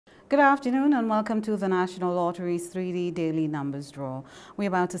Good afternoon and welcome to the National Lottery's 3D Daily Numbers Draw. We're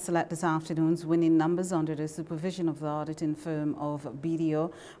about to select this afternoon's winning numbers under the supervision of the auditing firm of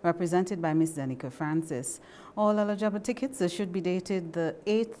BDO, represented by Ms. Zenica Francis. All eligible tickets should be dated the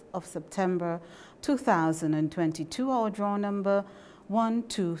 8th of September 2022. Our draw number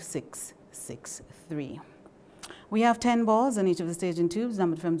 12663. We have 10 balls on each of the staging tubes,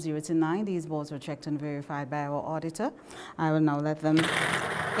 numbered from 0 to 9. These balls were checked and verified by our auditor. I will now let them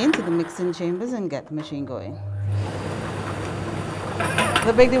into the mixing chambers and get the machine going.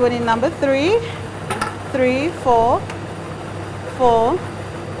 The big winning number 3, 3, 4, 4,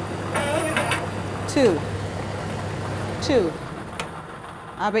 2, 2.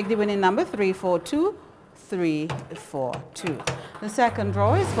 Our big winning number 3, 4, 2, 3, 4, 2. The second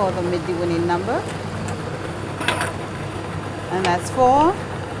draw is for the midday winning number. And that's 4,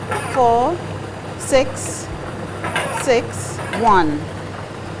 4, 6, 6, 1,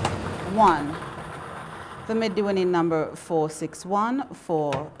 1. The midday winning number 461,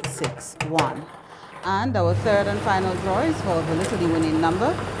 461. And our third and final draw is for the little winning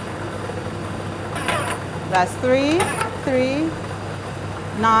number. That's 3, 3,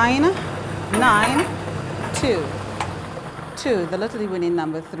 9, 9, 2. 2. The little winning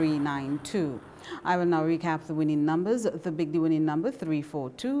number 392. I will now recap the winning numbers. The big D winning number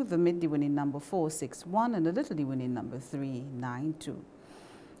 342, the mid D winning number 461, and the little D winning number 392.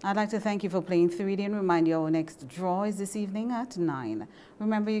 I'd like to thank you for playing 3D and remind you our next draw is this evening at 9.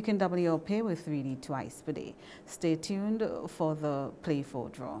 Remember, you can double your pay with 3D twice per day. Stay tuned for the Play 4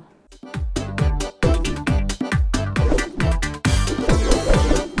 draw.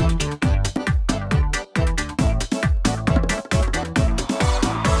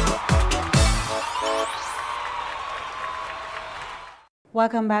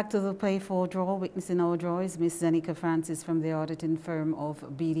 Welcome back to the Play 4 draw. Witnessing our draw is Ms. Zenica Francis from the auditing firm of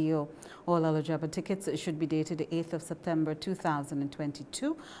BDO. All eligible tickets should be dated the 8th of September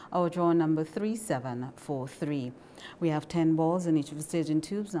 2022. Our draw number 3743. We have 10 balls in each of the staging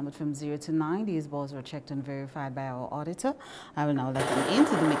tubes, numbered from 0 to 9. These balls were checked and verified by our auditor. I will now let them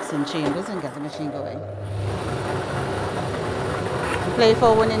into the mixing chambers and get the machine going. Play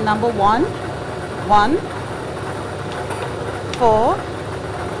 4 winning number 1, 1, 4,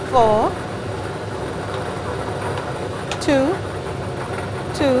 4, 2,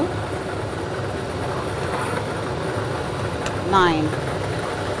 2, 9,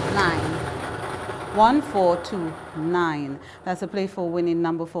 9. 1, 4, 2, 9. That's a Play 4 winning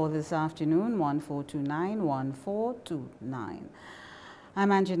number for this afternoon. 1, 4, 2, 9, 1, 4, 2, 9. I'm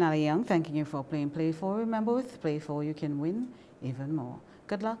Anjanella Young, thanking you for playing Play 4. Remember, with Play 4 you can win even more.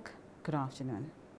 Good luck. Good afternoon.